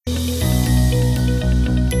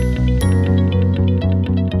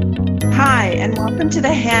and welcome to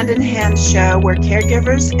the Hand in Hand show where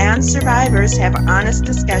caregivers and survivors have honest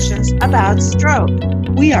discussions about stroke.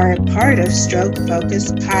 We are a part of Stroke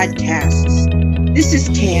Focus Podcasts. This is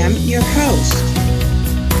Cam, your host.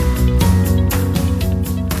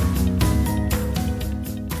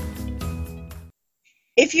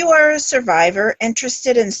 If you are a survivor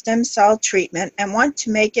interested in stem cell treatment and want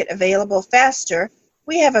to make it available faster,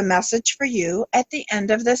 we have a message for you at the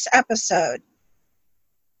end of this episode.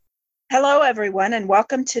 Hello, everyone, and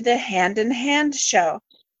welcome to the Hand in Hand show.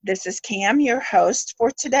 This is Cam, your host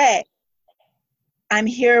for today. I'm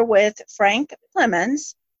here with Frank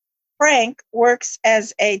Clemens. Frank works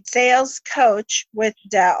as a sales coach with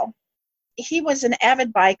Dell. He was an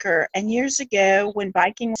avid biker, and years ago when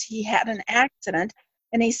biking, he had an accident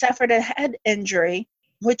and he suffered a head injury,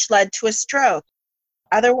 which led to a stroke.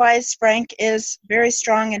 Otherwise, Frank is very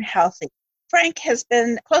strong and healthy. Frank has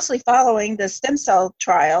been closely following the stem cell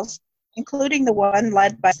trials, including the one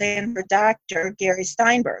led by Stanford Dr. Gary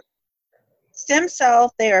Steinberg. Stem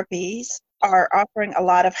cell therapies are offering a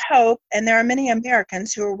lot of hope, and there are many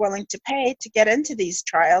Americans who are willing to pay to get into these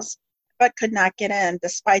trials, but could not get in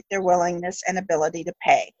despite their willingness and ability to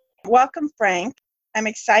pay. Welcome, Frank. I'm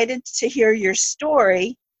excited to hear your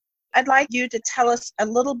story. I'd like you to tell us a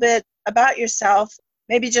little bit about yourself,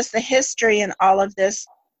 maybe just the history and all of this.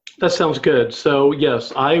 That sounds good. So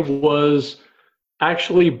yes, I was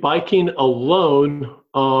actually biking alone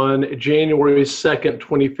on January 2nd,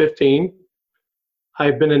 2015.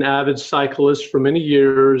 I've been an avid cyclist for many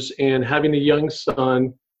years, and having a young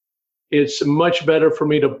son, it's much better for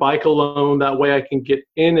me to bike alone. That way I can get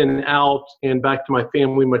in and out and back to my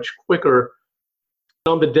family much quicker.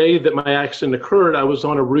 On the day that my accident occurred, I was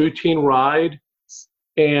on a routine ride,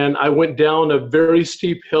 and I went down a very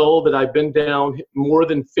steep hill that I've been down more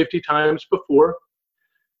than 50 times before.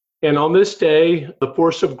 And on this day, the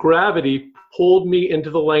force of gravity pulled me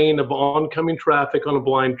into the lane of oncoming traffic on a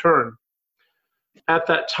blind turn. At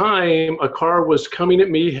that time, a car was coming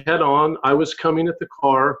at me head on. I was coming at the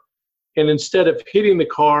car, and instead of hitting the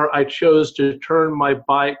car, I chose to turn my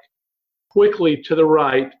bike quickly to the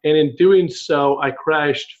right, and in doing so, I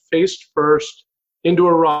crashed face first into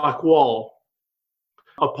a rock wall.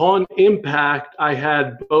 Upon impact, I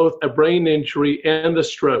had both a brain injury and a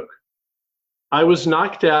stroke. I was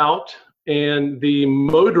knocked out, and the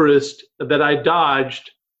motorist that I dodged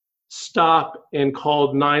stopped and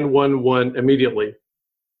called 911 immediately.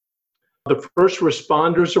 The first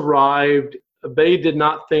responders arrived. They did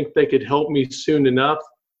not think they could help me soon enough,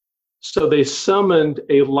 so they summoned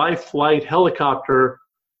a life flight helicopter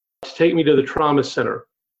to take me to the trauma center.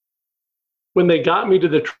 When they got me to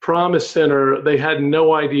the trauma center, they had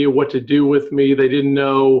no idea what to do with me. They didn't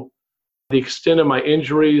know the extent of my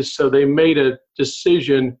injuries, so they made a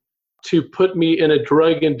decision to put me in a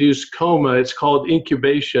drug-induced coma. It's called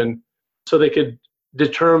incubation, so they could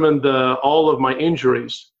determine all of my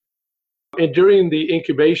injuries. And during the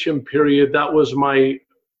incubation period, that was my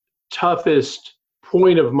toughest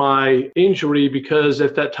point of my injury, because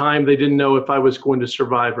at that time they didn't know if I was going to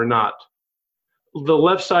survive or not. The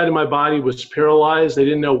left side of my body was paralyzed. They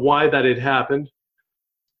didn't know why that had happened.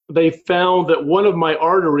 They found that one of my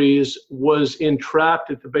arteries was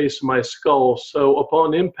entrapped at the base of my skull. So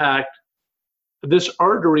upon impact, this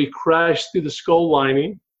artery crashed through the skull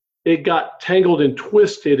lining. It got tangled and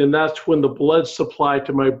twisted, and that's when the blood supply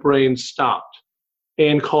to my brain stopped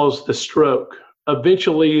and caused the stroke.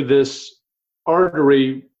 Eventually, this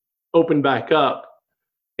artery opened back up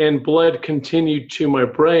and blood continued to my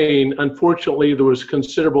brain. Unfortunately, there was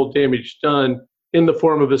considerable damage done in the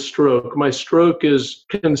form of a stroke. My stroke is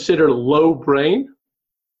considered low brain,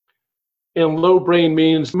 and low brain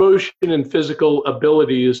means motion and physical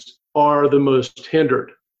abilities are the most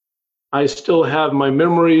hindered. I still have my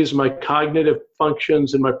memories, my cognitive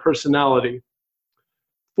functions, and my personality.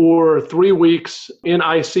 For 3 weeks in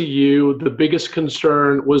ICU, the biggest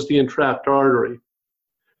concern was the entrapped artery.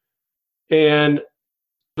 And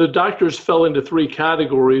the doctors fell into 3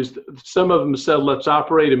 categories. Some of them said, let's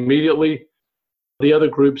operate immediately. The other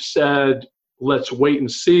group said, let's wait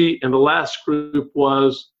and see. And the last group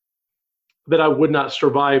was that I would not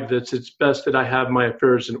survive this. It's best that I have my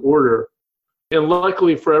affairs in order. And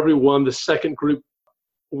luckily for everyone, the second group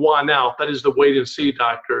won out. That is the wait and see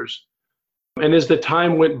doctors. And as the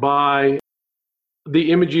time went by,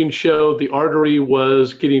 the imaging showed the artery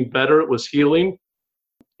was getting better. It was healing.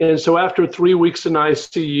 And so after 3 weeks in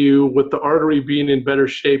ICU, with the artery being in better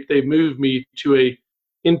shape, they moved me to a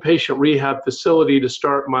inpatient rehab facility to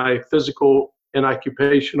start my physical and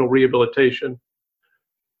occupational rehabilitation.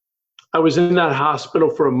 I was in that hospital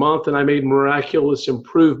for a month, and I made miraculous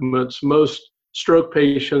improvements. Most stroke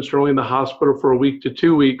patients are only in the hospital for a week to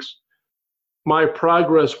 2 weeks, my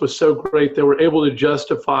progress was so great they were able to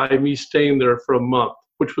justify me staying there for a month,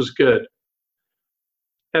 which was good.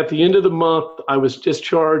 At the end of the month, I was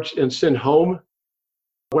discharged and sent home.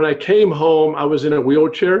 When I came home, I was in a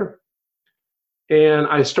wheelchair, and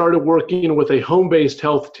I started working with a home-based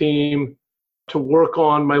health team to work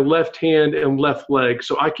on my left hand and left leg.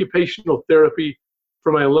 So occupational therapy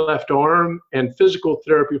for my left arm and physical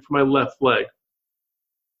therapy for my left leg.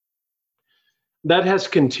 That has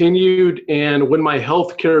continued, and when my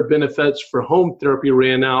healthcare benefits for home therapy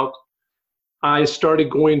ran out, I started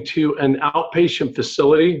going to an outpatient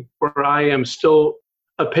facility where I am still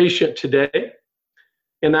a patient today.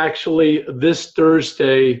 And actually, this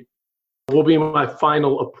Thursday will be my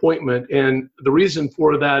final appointment. And the reason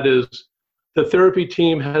for that is the therapy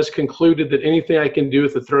team has concluded that anything I can do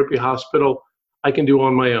at the therapy hospital, I can do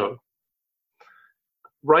on my own.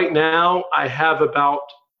 Right now, I have about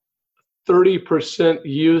 30%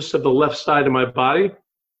 use of the left side of my body.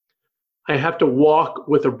 I have to walk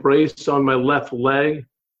with a brace on my left leg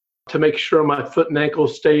to make sure my foot and ankle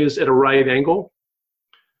stays at a right angle.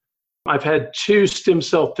 I've had 2 stem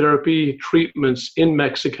cell therapy treatments in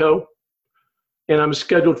Mexico, and I'm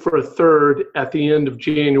scheduled for a third at the end of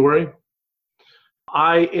January.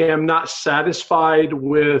 I am not satisfied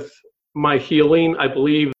with my healing. I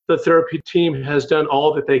believe the therapy team has done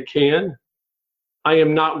all that they can. I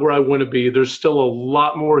am not where I want to be. There's still a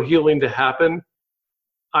lot more healing to happen.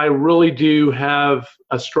 I really do have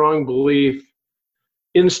a strong belief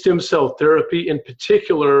in stem cell therapy, in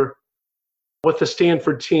particular, what the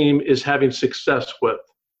Stanford team is having success with.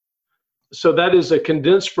 So that is a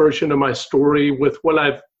condensed version of my story with what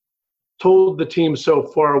I've told the team so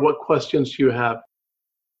far. What questions do you have?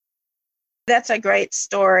 That's a great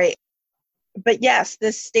story. But yes,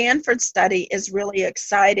 this Stanford study is really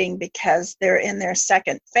exciting because they're in their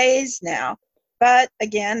second phase now. But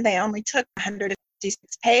again, they only took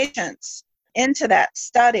 156 patients into that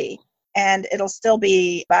study, and it'll still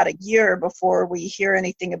be about a year before we hear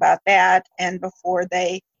anything about that and before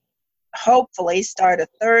they hopefully start a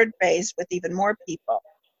third phase with even more people.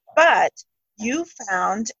 But you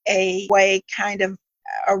found a way kind of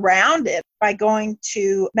around it by going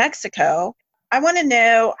to Mexico. I want to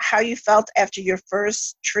know how you felt after your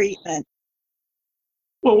first treatment.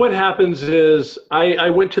 Well, what happens is I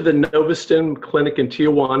went to the Novastim clinic in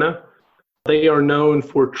Tijuana. They are known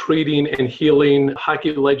for treating and healing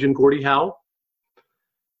hockey legend Gordie Howe.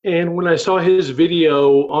 And when I saw his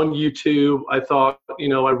video on YouTube, I thought, I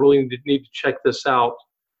really need to check this out.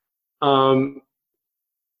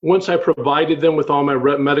 Once I provided them with all my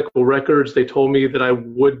medical records, they told me that I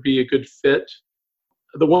would be a good fit.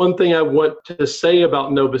 The one thing I want to say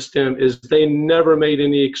about Novastim is they never made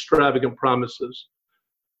any extravagant promises.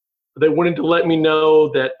 They wanted to let me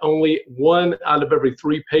know that only 1 out of every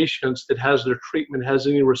 3 patients that has their treatment has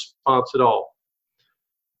any response at all.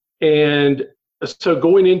 And so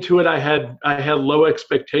going into it, I had low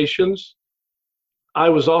expectations. I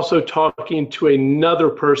was also talking to another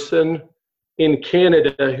person in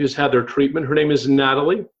Canada who's had their treatment. Her name is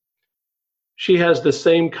Natalie. She has the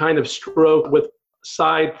same kind of stroke with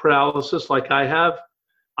side paralysis like I have.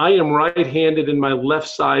 I am right-handed and my left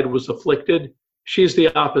side was afflicted. She's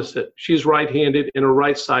the opposite. She's right-handed and her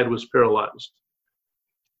right side was paralyzed.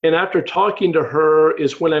 And after talking to her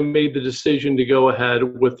is when I made the decision to go ahead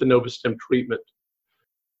with the Novastim treatment.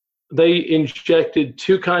 They injected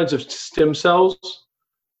 2 kinds of stem cells.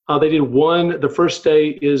 They did one, the first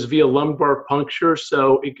day is via lumbar puncture,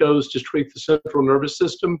 so it goes to treat the central nervous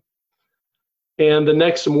system. And the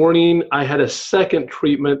next morning, I had a second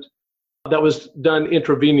treatment that was done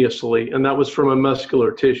intravenously, and that was from a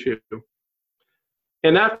muscular tissue.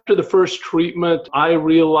 And after the first treatment, I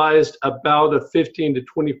realized about a 15 to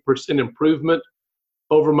 20% improvement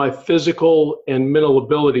over my physical and mental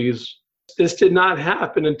abilities. This did not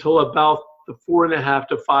happen until about the 4.5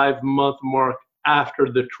 to 5 month mark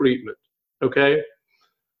after the treatment, okay?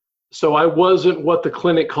 So I wasn't what the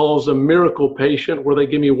clinic calls a miracle patient where they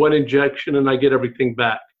give me 1 injection and I get everything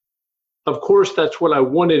back. Of course, that's what I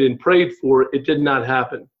wanted and prayed for. It did not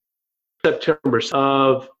happen. September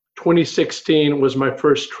of 2016 was my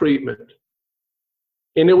first treatment.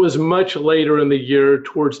 And it was much later in the year,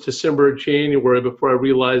 towards December or January, before I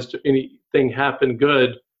realized anything happened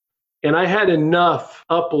good. And I had enough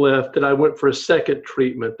uplift that I went for a second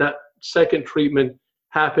treatment. That second treatment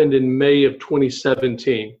happened in May of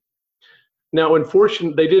 2017. Now,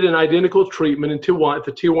 unfortunately, they did an identical treatment at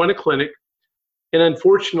the Tijuana clinic. And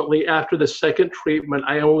unfortunately, after the second treatment,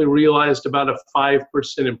 I only realized about a 5%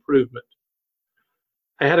 improvement.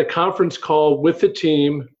 I had a conference call with the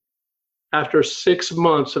team after 6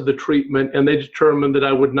 months of the treatment, and they determined that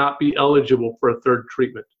I would not be eligible for a third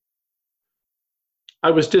treatment.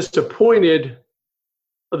 I was disappointed.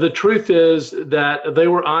 The truth is that they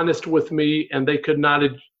were honest with me, and they could not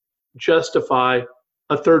justify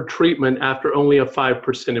a third treatment after only a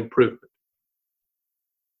 5% improvement.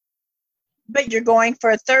 But you're going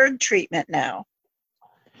for a third treatment now.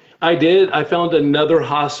 I did. I found another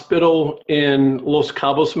hospital in Los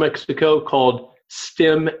Cabos, Mexico called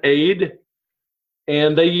Stem Aid,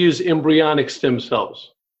 and they use embryonic stem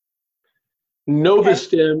cells.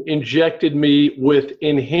 Novastim injected me with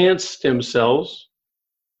enhanced stem cells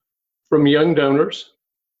from young donors,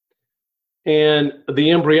 and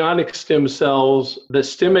the embryonic stem cells that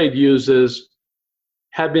Stem Aid uses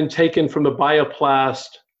have been taken from the bioplast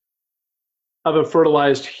of a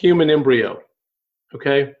fertilized human embryo.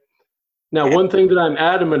 Okay? Now, one thing that I'm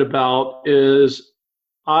adamant about is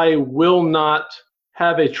I will not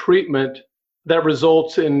have a treatment that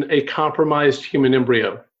results in a compromised human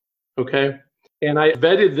embryo. Okay? And I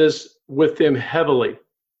vetted this with them heavily.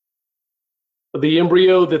 The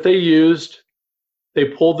embryo that they used, they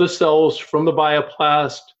pulled the cells from the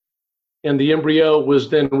bioplast, and the embryo was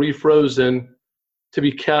then refrozen to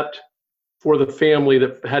be kept for the family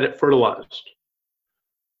that had it fertilized.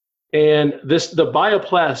 And the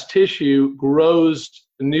bioplast tissue grows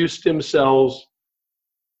new stem cells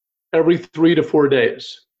every 3 to 4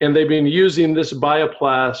 days. And they've been using this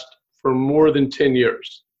bioplast for more than 10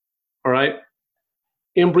 years. All right?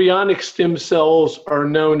 Embryonic stem cells are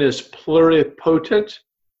known as pluripotent.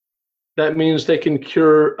 That means they can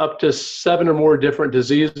cure up to 7 or more different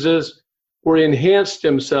diseases, where enhanced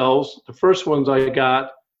stem cells, the first ones I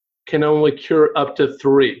got, can only cure up to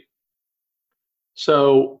 3.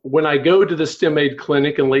 So when I go to the Stem Aid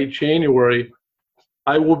clinic in late January,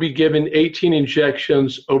 I will be given 18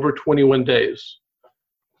 injections over 21 days.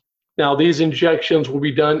 Now, these injections will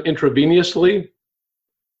be done intravenously,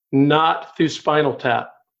 not through spinal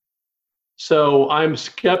tap. So I'm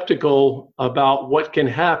skeptical about what can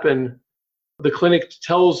happen. The clinic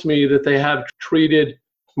tells me that they have treated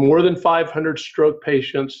more than 500 stroke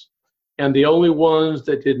patients, and the only ones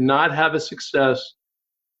that did not have a success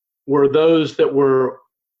were those that were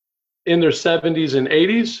in their 70s and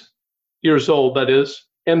 80s, years old, that is,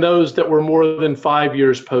 and those that were more than 5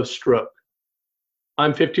 years post-stroke.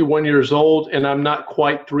 I'm 51 years old, and I'm not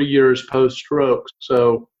quite 3 years post-stroke,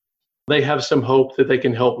 so they have some hope that they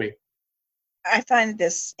can help me. I find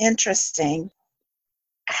this interesting.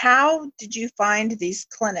 How did you find these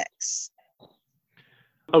clinics?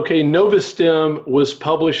 Okay, Novastim was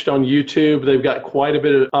published on YouTube. They've got quite a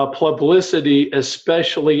bit of publicity,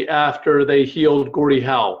 especially after they healed Gordie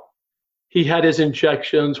Howe. He had his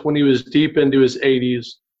injections when he was deep into his 80s,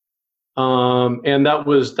 and that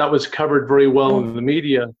was covered very well in the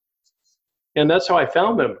media. And that's how I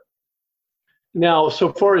found them. Now,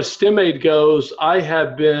 so far as Stem Aid goes, I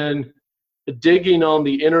have been digging on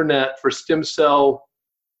the internet for stem cell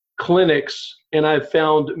clinics, and I've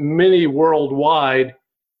found many worldwide.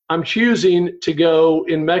 I'm choosing to go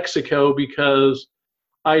in Mexico because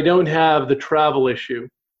I don't have the travel issue.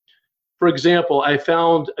 For example, I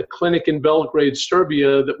found a clinic in Belgrade,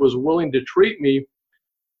 Serbia that was willing to treat me,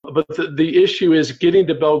 but the issue is getting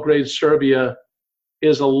to Belgrade, Serbia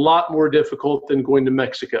is a lot more difficult than going to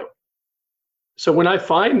Mexico. So when I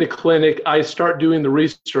find the clinic, I start doing the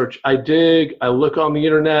research. I dig, I look on the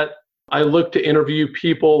internet, I look to interview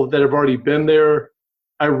people that have already been there.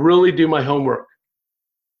 I really do my homework.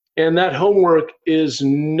 And that homework is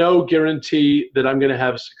no guarantee that I'm going to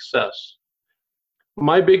have success.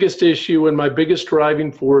 My biggest issue and my biggest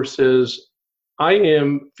driving force is I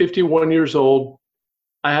am 51 years old.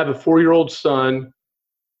 I have a 4-year-old son,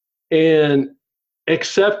 and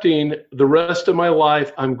accepting the rest of my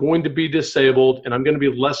life I'm going to be disabled and I'm going to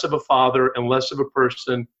be less of a father and less of a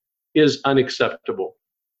person is unacceptable.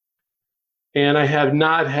 And I have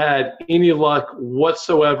not had any luck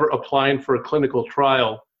whatsoever applying for a clinical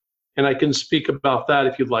trial. And I can speak about that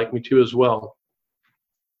if you'd like me to as well.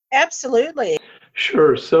 Absolutely.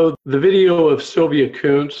 Sure. So the video of Sylvia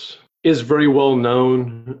Kuntz is very well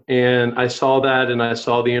known. And I saw that, and I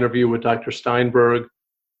saw the interview with Dr. Steinberg,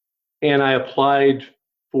 and I applied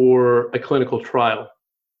for a clinical trial.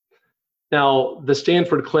 Now, the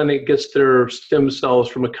Stanford Clinic gets their stem cells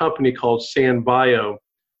from a company called SanBio.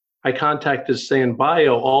 I contacted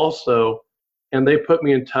SanBio also, and they put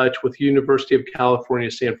me in touch with University of California,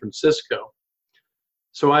 San Francisco.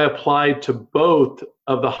 So I applied to both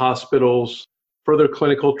of the hospitals for their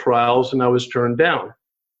clinical trials, and I was turned down.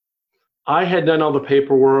 I had done all the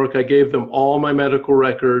paperwork. I gave them all my medical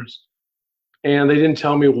records. And they didn't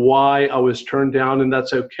tell me why I was turned down, and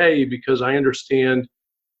that's okay, because I understand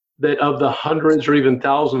that of the hundreds or even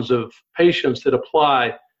thousands of patients that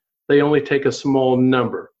apply, they only take a small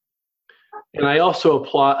number. And I also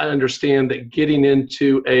I understand that getting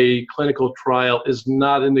into a clinical trial is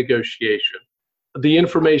not a negotiation. The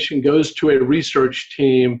information goes to a research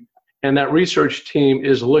team, and that research team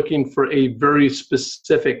is looking for a very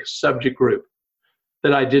specific subject group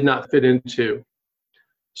that I did not fit into.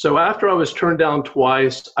 So after I was turned down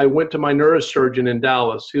twice, I went to my neurosurgeon in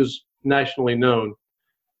Dallas, who's nationally known.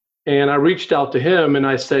 And I reached out to him and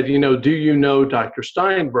I said, do you know Dr.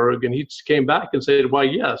 Steinberg? And he came back and said, why,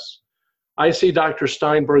 yes. I see Dr.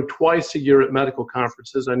 Steinberg twice a year at medical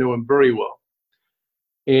conferences. I know him very well.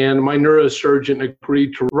 And my neurosurgeon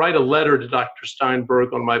agreed to write a letter to Dr.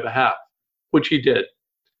 Steinberg on my behalf, which he did.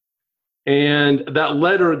 And that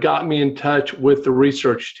letter got me in touch with the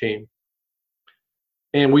research team.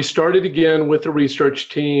 And we started again with the research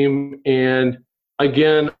team, and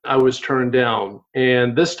again, I was turned down.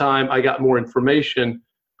 And this time I got more information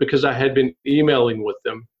because I had been emailing with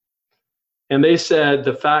them. And they said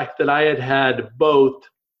the fact that I had had both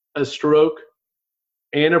a stroke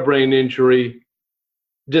and a brain injury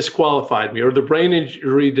disqualified me, or the brain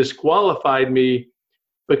injury disqualified me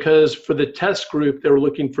because for the test group, they were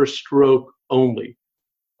looking for stroke only.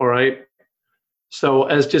 All right. So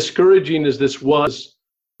as discouraging as this was,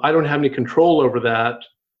 I don't have any control over that.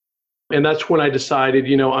 And that's when I decided,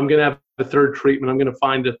 I'm going to have a third treatment. I'm going to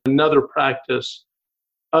find another practice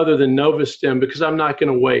other than Novastim, because I'm not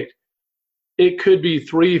going to wait. It could be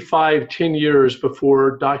 3, 5, 10 years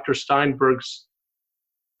before Dr. Steinberg's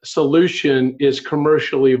solution is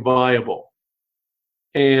commercially viable.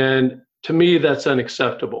 And to me, that's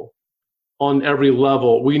unacceptable on every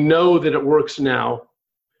level. We know that it works now.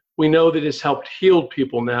 We know that it's helped heal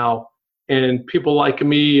people now. And people like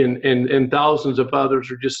me and thousands of others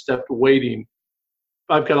are just stuck waiting.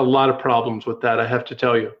 I've got a lot of problems with that, I have to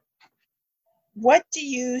tell you. What do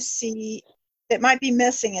you see that might be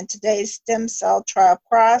missing in today's stem cell trial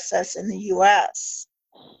process in the U.S.?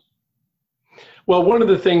 Well, one of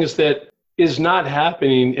the things that is not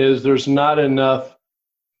happening is there's not enough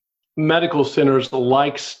medical centers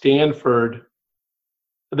like Stanford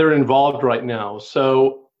that are involved right now.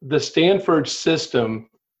 So the Stanford system,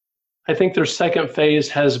 I think their second phase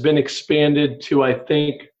has been expanded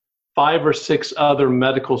to, 5 or 6 other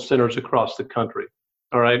medical centers across the country,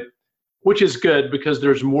 all right? Which is good because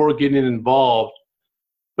there's more getting involved.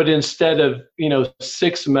 But instead of,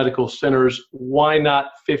 6 medical centers, why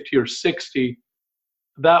not 50 or 60?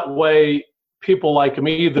 That way, people like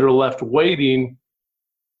me that are left waiting,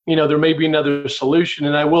 there may be another solution.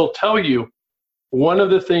 And I will tell you, one of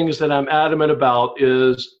the things that I'm adamant about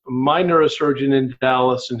is my neurosurgeon in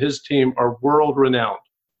Dallas and his team are world renowned.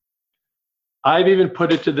 I've even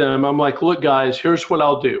put it to them. I'm like, look, guys, here's what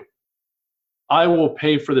I'll do. I will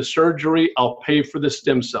pay for the surgery. I'll pay for the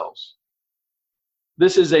stem cells.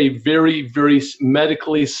 This is a very, very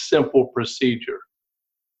medically simple procedure.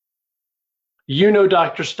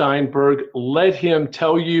 Dr. Steinberg, let him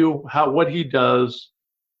tell you what he does.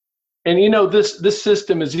 And this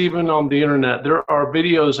system is even on the internet. There are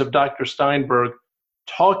videos of Dr. Steinberg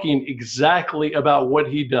talking exactly about what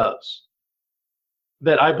he does.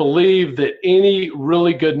 That I believe that any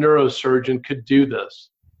really good neurosurgeon could do this.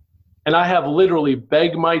 And I have literally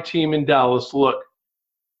begged my team in Dallas, look,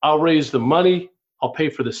 I'll raise the money, I'll pay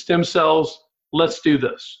for the stem cells, let's do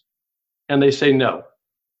this. And they say no.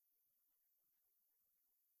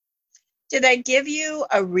 Did they give you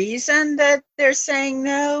a reason that they're saying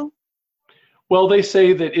no? Well, they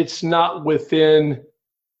say that it's not within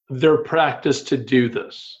their practice to do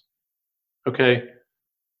this, okay?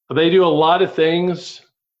 They do a lot of things,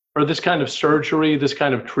 or this kind of surgery, this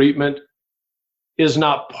kind of treatment is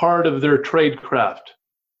not part of their trade craft.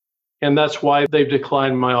 And that's why they've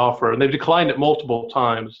declined my offer. And they've declined it multiple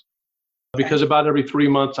times because about every 3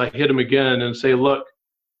 months I hit them again and say, look,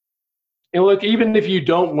 even if you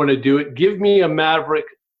don't want to do it, give me a maverick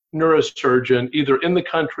neurosurgeon, either in the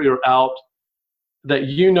country or out, that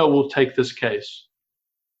will take this case.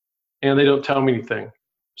 And they don't tell me anything,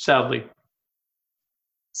 sadly.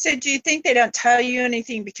 So do you think they don't tell you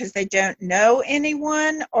anything because they don't know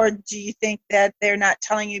anyone? Or do you think that they're not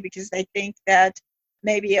telling you because they think that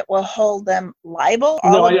maybe it will hold them liable?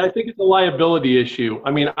 No, I think it's a liability issue.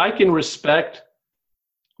 I mean, I can respect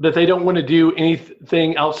that they don't want to do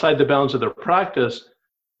anything outside the bounds of their practice.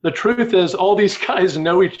 The truth is all these guys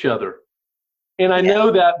know each other. And I know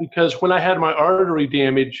that because when I had my artery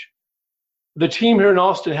damage, the team here in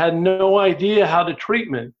Austin had no idea how to treat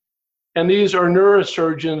me. And these are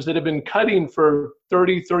neurosurgeons that have been cutting for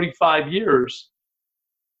 30, 35 years.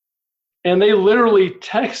 And they literally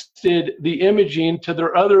texted the imaging to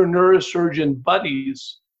their other neurosurgeon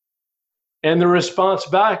buddies. And the response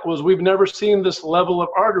back was, we've never seen this level of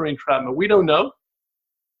artery entrapment. We don't know.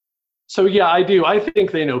 So yeah, I do. I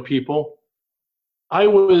think they know people.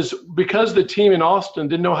 Because the team in Austin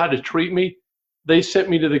didn't know how to treat me, they sent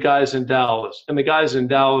me to the guys in Dallas. And the guys in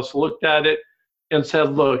Dallas looked at it and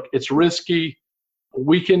said, look, it's risky.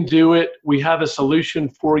 We can do it. We have a solution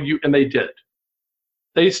for you. And they did.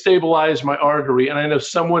 They stabilized my artery. And I know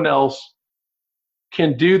someone else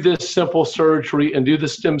can do this simple surgery and do the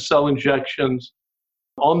stem cell injections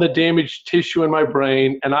on the damaged tissue in my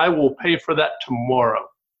brain. And I will pay for that tomorrow.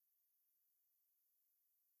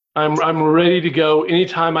 I'm ready to go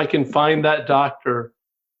anytime I can find that doctor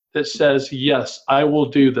that says, yes, I will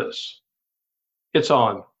do this. It's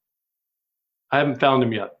on. I haven't found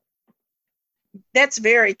him yet. That's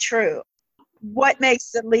very true. What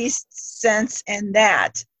makes the least sense in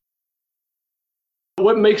that?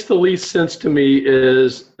 What makes the least sense to me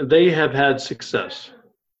is they have had success.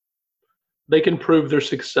 They can prove their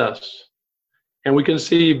success. And we can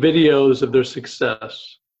see videos of their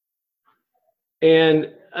success.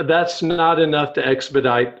 And that's not enough to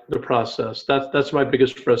expedite the process. That's my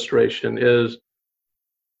biggest frustration is,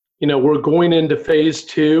 we're going into phase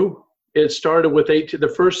 2. It started with 18. The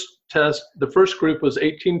first group was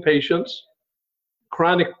 18 patients,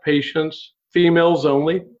 chronic patients, females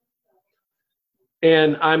only.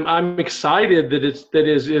 And I'm excited that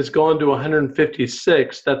it's gone to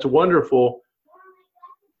 156. That's wonderful.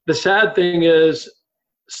 The sad thing is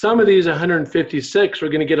some of these 156 are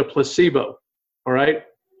going to get a placebo. All right.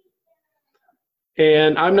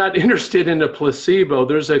 And I'm not interested in a placebo.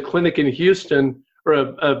 There's a clinic in Houston,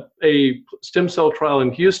 or a stem cell trial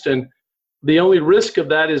in Houston. The only risk of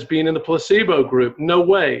that is being in the placebo group. No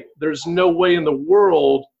way. There's no way in the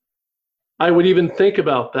world I would even think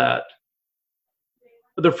about that.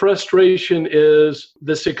 The frustration is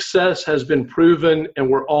the success has been proven and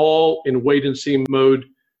we're all in wait and see mode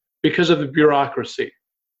because of the bureaucracy,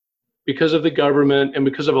 because of the government, and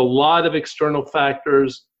because of a lot of external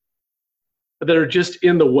factors that are just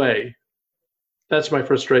in the way. That's my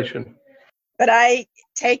frustration. But I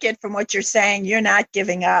take it from what you're saying, you're not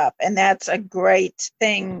giving up. And that's a great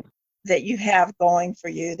thing that you have going for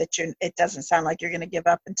you, it doesn't sound like you're going to give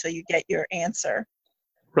up until you get your answer.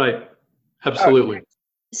 Right. Absolutely. Okay.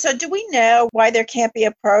 So do we know why there can't be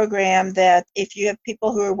a program that if you have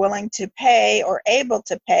people who are willing to pay or able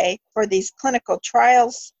to pay for these clinical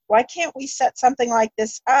trials, why can't we set something like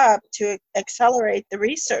this up to accelerate the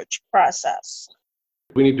research process?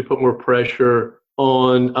 We need to put more pressure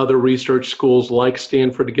on other research schools like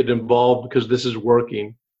Stanford to get involved because this is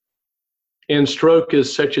working. And stroke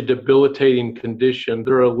is such a debilitating condition.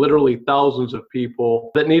 There are literally thousands of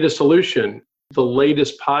people that need a solution. The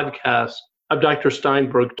latest podcast of Dr.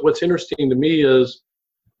 Steinberg, what's interesting to me is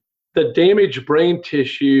the damaged brain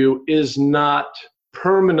tissue is not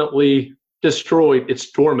permanently destroyed,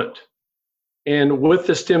 it's dormant. And with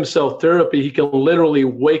the stem cell therapy, he can literally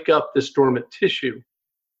wake up this dormant tissue.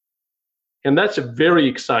 And that's very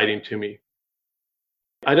exciting to me.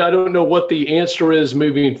 I don't know what the answer is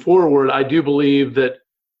moving forward. I do believe that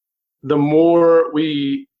the more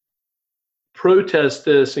we protest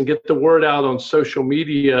this and get the word out on social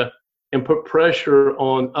media and put pressure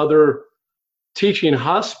on other teaching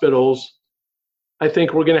hospitals, I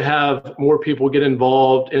think we're going to have more people get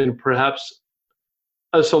involved in perhaps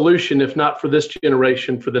a solution, if not for this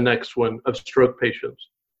generation, for the next one of stroke patients.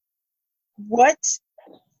 What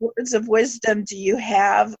words of wisdom do you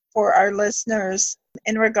have for our listeners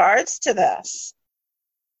in regards to this?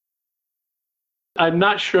 I'm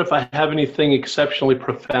not sure if I have anything exceptionally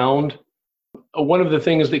profound. One of the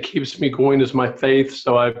things that keeps me going is my faith.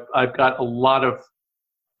 So I've got a lot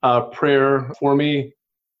of prayer for me.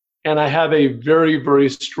 And I have a very, very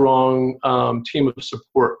strong team of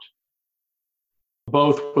support,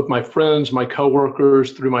 both with my friends, my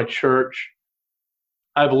coworkers, through my church.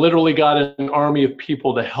 I've literally got an army of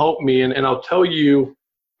people to help me. And I'll tell you,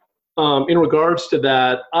 in regards to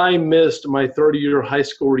that, I missed my 30-year high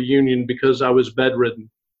school reunion because I was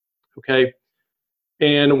bedridden, okay?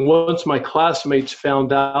 And once my classmates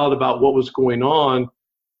found out about what was going on,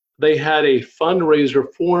 they had a fundraiser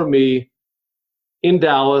for me in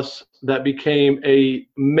Dallas that became a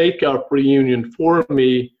makeup reunion for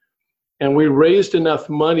me. And we raised enough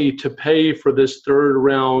money to pay for this third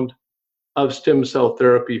round of stem cell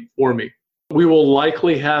therapy for me. We will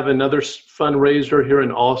likely have another fundraiser here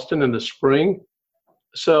in Austin in the spring.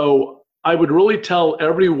 So I would really tell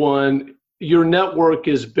everyone, your network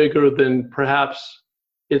is bigger than perhaps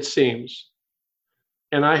it seems.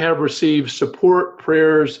 And I have received support,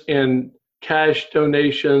 prayers, and cash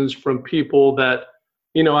donations from people that,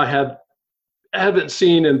 I haven't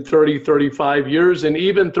seen in 30, 35 years. And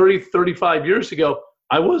even 30, 35 years ago,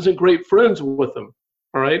 I wasn't great friends with them.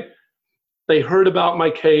 All right. They heard about my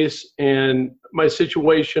case and my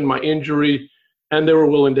situation, my injury, and they were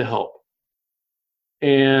willing to help.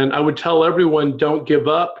 And I would tell everyone, don't give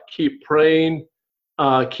up, keep praying,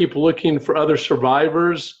 keep looking for other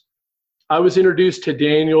survivors. I was introduced to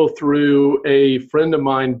Daniel through a friend of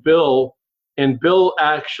mine, Bill, and Bill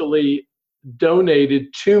actually donated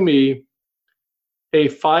to me a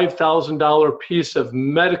 $5,000 piece of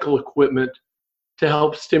medical equipment to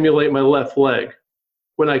help stimulate my left leg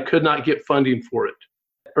when I could not get funding for it.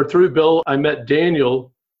 Or through Bill, I met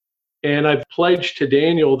Daniel, and I've pledged to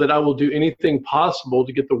Daniel that I will do anything possible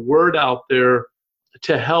to get the word out there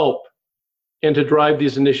to help and to drive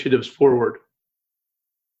these initiatives forward.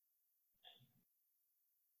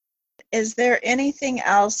 Is there anything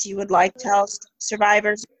else you would like to tell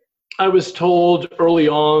survivors? I was told early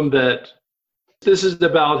on that this is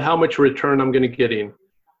about how much return I'm going to get in.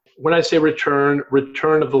 When I say return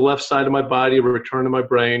of the left side of my body, return of my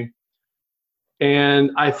brain.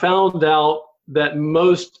 And I found out that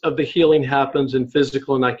most of the healing happens in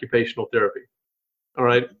physical and occupational therapy. All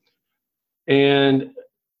right. And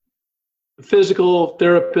physical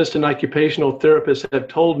therapists and occupational therapists have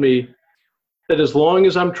told me that as long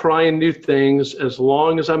as I'm trying new things, as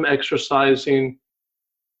long as I'm exercising,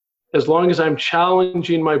 as long as I'm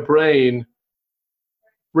challenging my brain,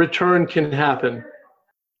 return can happen.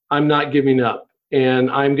 I'm not giving up,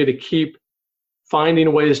 and I'm going to keep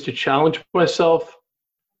finding ways to challenge myself,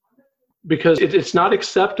 because it's not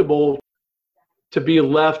acceptable to be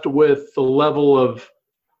left with the level of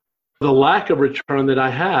the lack of return that I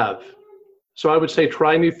have. So I would say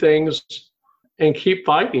try new things and keep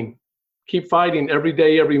fighting every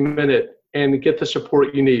day, every minute, and get the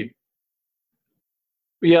support you need.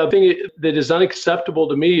 Yeah, the thing that is unacceptable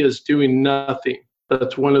to me is doing nothing.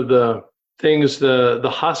 That's one of the things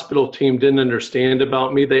the hospital team didn't understand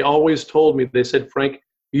about me. They always told me, they said, Frank,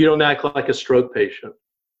 you don't act like a stroke patient.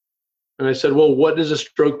 And I said, well, what does a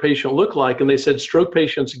stroke patient look like? And they said, stroke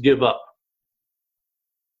patients give up.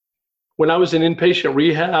 When I was in inpatient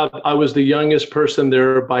rehab, I was the youngest person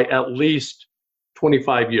there by at least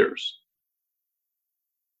 25 years.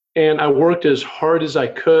 And I worked as hard as I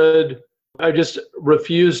could. I just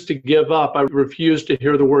refused to give up. I refused to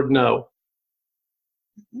hear the word no.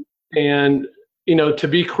 And, to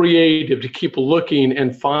be creative, to keep looking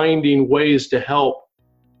and finding ways to help.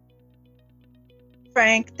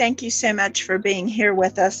 Frank, thank you so much for being here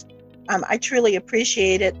with us. I truly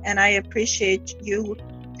appreciate it, and I appreciate you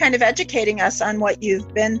kind of educating us on what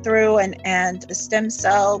you've been through and the stem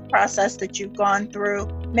cell process that you've gone through.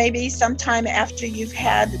 Maybe sometime after you've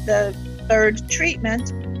had the third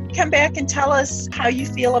treatment, come back and tell us how you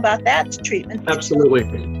feel about that treatment. Absolutely.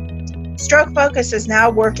 Stroke Focus is now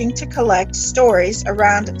working to collect stories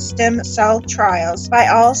around stem cell trials by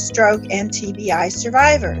all stroke and TBI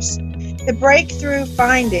survivors. The breakthrough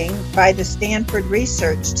finding by the Stanford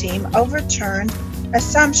research team overturned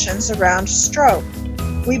assumptions around stroke.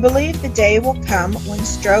 We believe the day will come when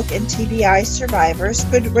stroke and TBI survivors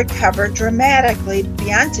could recover dramatically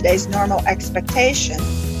beyond today's normal expectation,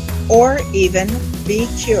 or even be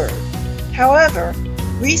cured. However,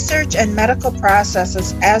 research and medical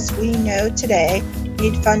processes as we know today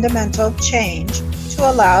need fundamental change to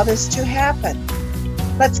allow this to happen.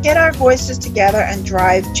 Let's get our voices together and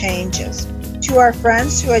drive changes. To our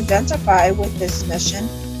friends who identify with this mission,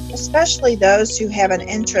 especially those who have an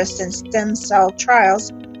interest in stem cell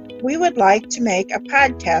trials, we would like to make a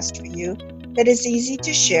podcast for you that is easy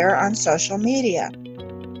to share on social media.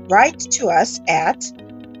 Write to us at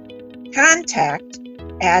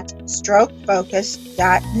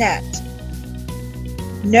contact@strokefocus.net.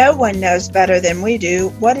 No one knows better than we do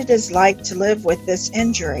what it is like to live with this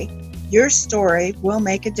injury. Your story will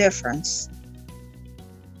make a difference.